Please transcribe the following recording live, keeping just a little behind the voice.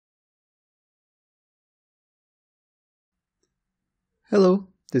Hello,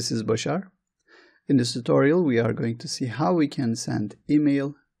 this is Basar. In this tutorial, we are going to see how we can send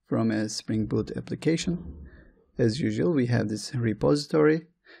email from a Spring Boot application. As usual, we have this repository,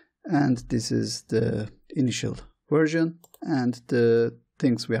 and this is the initial version, and the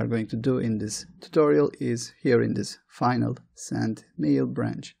things we are going to do in this tutorial is here in this final send mail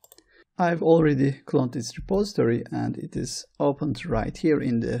branch. I've already cloned this repository, and it is opened right here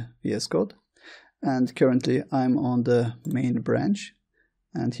in the VS Code. And currently I'm on the main branch.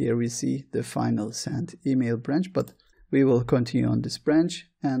 And here we see the final send email branch, but we will continue on this branch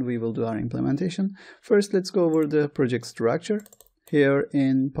and we will do our implementation. First, let's go over the project structure. Here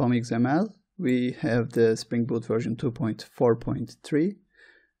in POM.xml, we have the Spring Boot version 2.4.3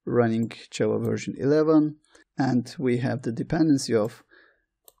 running Java version 11, and we have the dependency of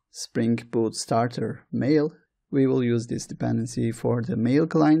Spring Boot starter mail. We will use this dependency for the mail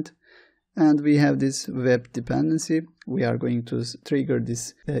client. And we have this web dependency. We are going to trigger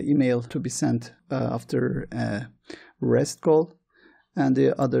this email to be sent after a REST call, and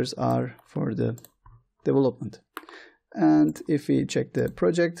the others are for the development. And if we check the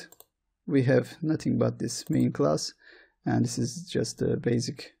project, we have nothing but this main class, and this is just a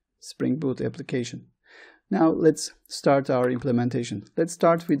basic Spring Boot application. Now let's start our implementation. Let's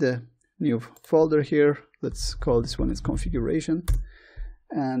start with a new folder here. Let's call this one as configuration.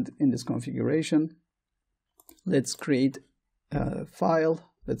 And in this configuration, let's create a file.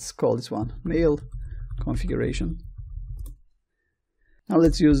 Let's call this one mail configuration. Now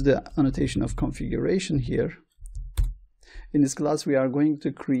let's use the annotation of configuration here. In this class, we are going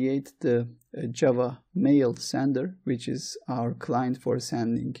to create the Java mail sender, which is our client for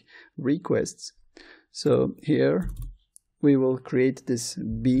sending requests. So here we will create this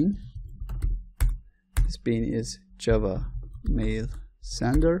bean. This bean is Java mail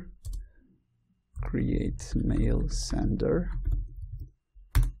sender, create mail sender,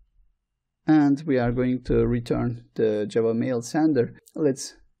 and we are going to return the Java mail sender.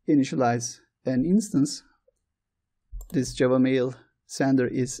 Let's initialize an instance. This Java mail sender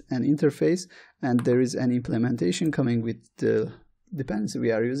is an interface, and there is an implementation coming with the dependency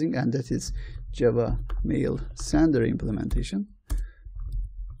we are using, and that is Java mail sender implementation.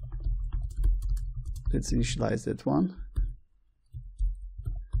 Let's initialize that one.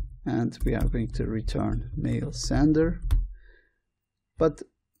 And we are going to return mail sender. But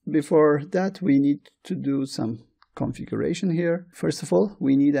before that, we need to do some configuration here. First of all,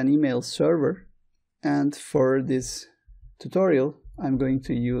 we need an email server. And for this tutorial, I'm going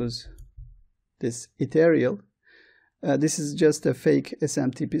to use this Ethereal. This is just a fake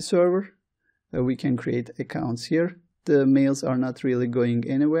SMTP server. We can create accounts here. The mails are not really going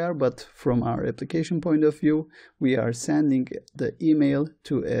anywhere, but from our application point of view, we are sending the email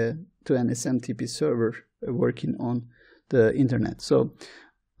to an SMTP server working on the internet. So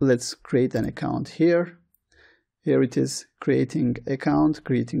let's create an account here. Here it is creating account,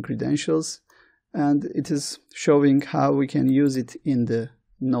 creating credentials, and it is showing how we can use it in the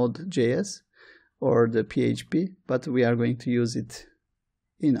Node.js or the PHP, but we are going to use it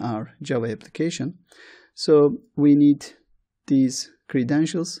in our Java application. So we need these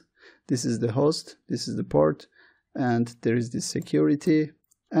credentials. This is the host, this is the port, and there is this security,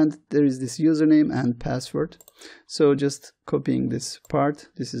 and there is this username and password. So just copying this part,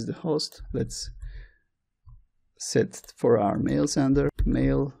 this is the host. Let's set for our mail sender,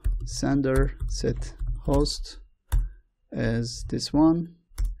 set host as this one,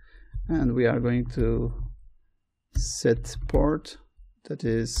 and we are going to set port, that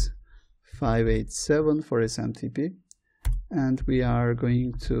is 587 for SMTP, and we are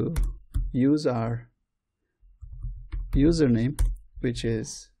going to use our username, which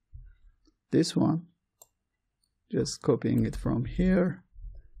is this one, just copying it from here,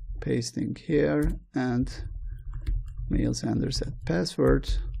 pasting here, and mail sender set password,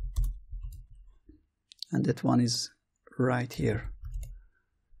 and that one is right here.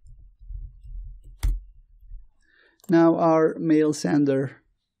 Now our mail sender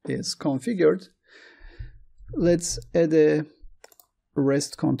is configured. Let's add a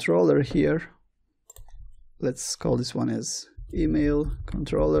REST controller here. Let's call this one as email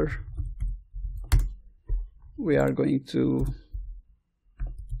controller. We are going to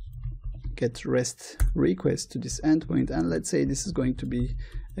get REST request to this endpoint, and let's say this is going to be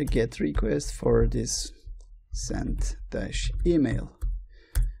a GET request for this send-email,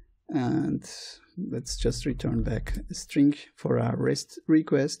 and let's just return back a string for our REST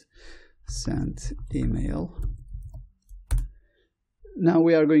request, send email. Now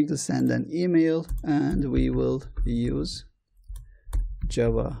we are going to send an email, and we will use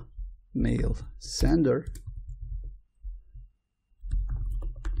Java mail sender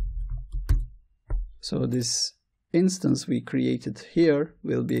So this instance we created here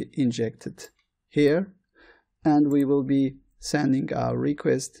will be injected here, and we will be sending our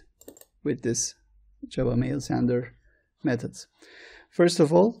request with this Java mail sender methods. First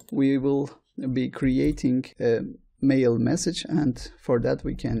of all, we will be creating a mail message, and for that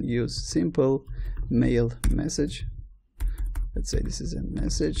we can use simple mail message. Let's say this is a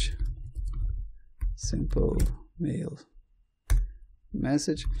message, simple mail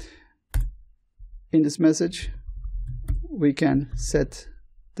message. In this message we can set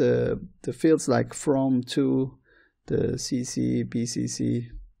the fields like from, to, the CC,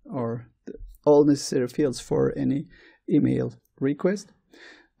 BCC, or all necessary fields for any email request.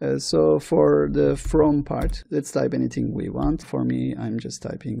 So for the from part, let's type anything we want. For me, I'm just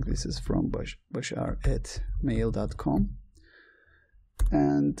typing this is from basar@mail.com,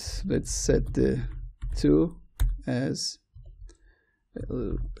 and let's set the to as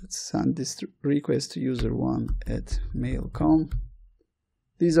let's send this request to user1@mail.com.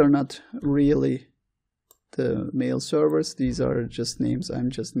 These are not really the mail servers, these are just names I'm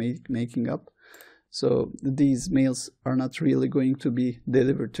just making up. So these mails are not really going to be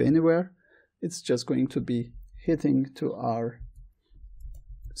delivered to anywhere. It's just going to be hitting to our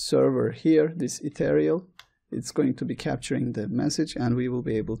server here, this ethereal. It's going to be capturing the message, and we will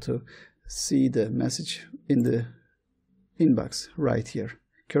be able to see the message in the inbox right here.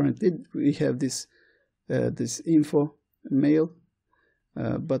 Currently we have this this info mail,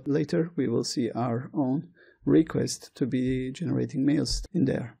 but later we will see our own request to be generating mails in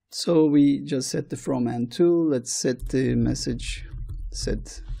there. So we just set the from and to. Let's set the message,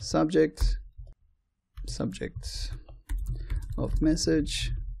 set subject of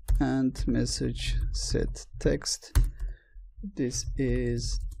message, and message set text. This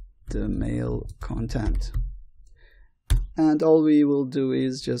is the mail content, and all we will do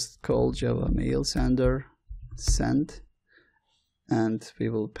is just call Java mail sender send, and we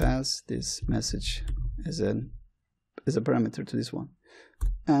will pass this message as a parameter to this one,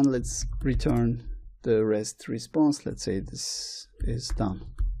 and let's return the REST response. Let's say this is done.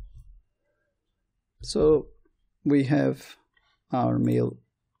 So we have our mail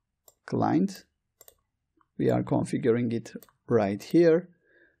client, we are configuring it right here,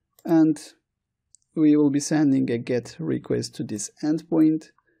 and we will be sending a GET request to this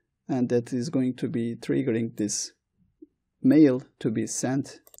endpoint, and that is going to be triggering this mail to be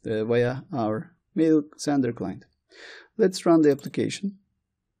sent via our mail sender client. Let's run the application.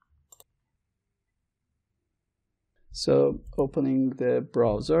 So opening the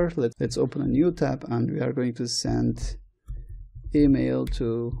browser, let's open a new tab, and we are going to send email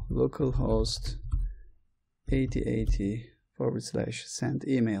to localhost 8080/send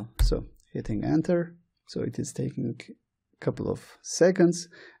email. So hitting enter. So it is taking a couple of seconds,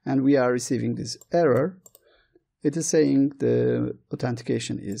 and we are receiving this error. It is saying the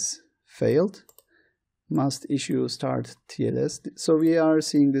authentication is failed, must issue start TLS. So we are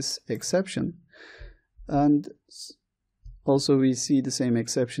seeing this exception, and also we see the same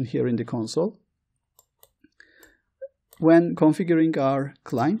exception here in the console. When configuring our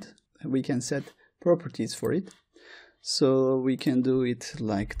client, we can set properties for it. So we can do it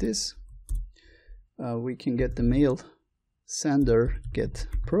like this. We can get the mail sender get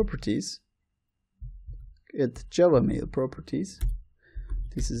properties, get Java mail properties.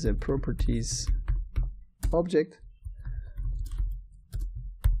 This is a properties object,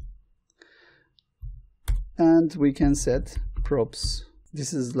 and we can set props.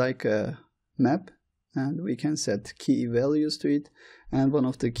 This is like a map, and we can set key values to it, and one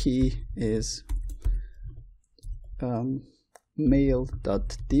of the key is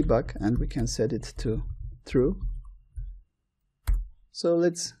mail.debug, and we can set it to true. So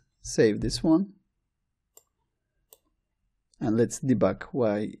let's save this one, and let's debug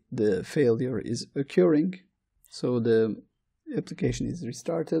why the failure is occurring. So the application is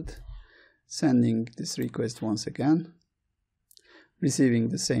restarted, sending this request once again, receiving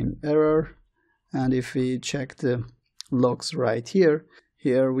the same error, and if we check the logs right here,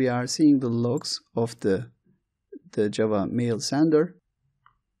 we are seeing the logs of the Java mail sender,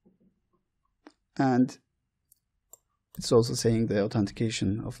 and it's also saying the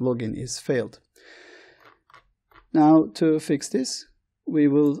authentication of login is failed. Now to fix this, we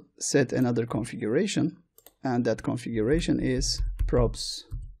will set another configuration, and that configuration is props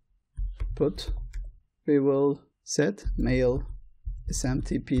put. We will set mail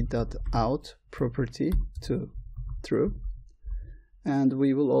smtp.out property to true, and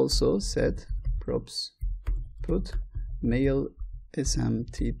we will also set props put mail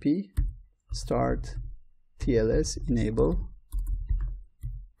smtp start TLS enable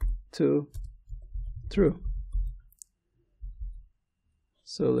to true.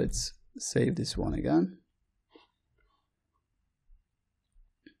 So let's save this one again.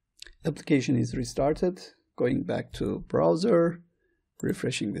 Application is restarted. Going back to browser,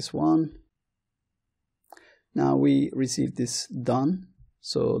 refreshing this one. Now we received this done,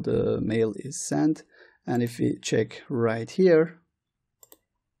 so the mail is sent. And if we check right here,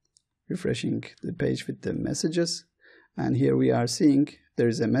 refreshing the page with the messages, and here we are seeing there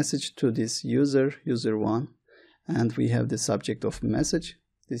is a message to this user, user1, and we have the subject of message.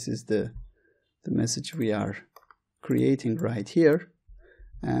 This is the message we are creating right here.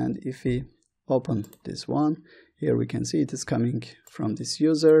 And if we open this one, here we can see it is coming from this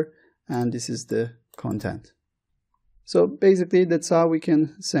user, and this is the content. So basically that's how we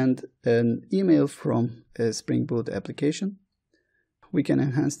can send an email from a Spring Boot application. We can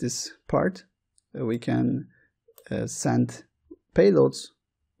enhance this part. We can send payloads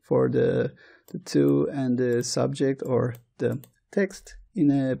for the to and the subject or the text in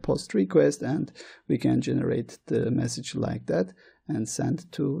a post request, and we can generate the message like that and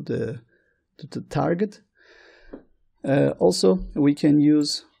send to the target. Also, we can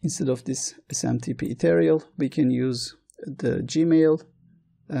use, instead of this SMTP ethereal, we can use the Gmail,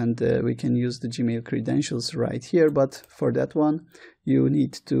 and we can use the Gmail credentials right here. But for that one, you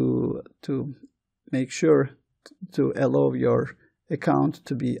need to make sure to allow your account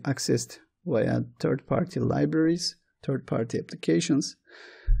to be accessed via third-party libraries, third-party applications.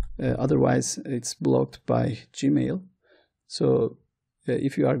 Otherwise, it's blocked by Gmail. So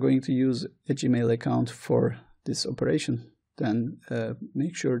if you are going to use a Gmail account for this operation, then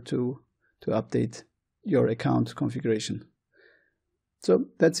make sure to update your account configuration. So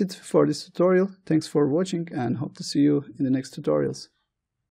that's it for this tutorial. Thanks for watching, and hope to see you in the next tutorials.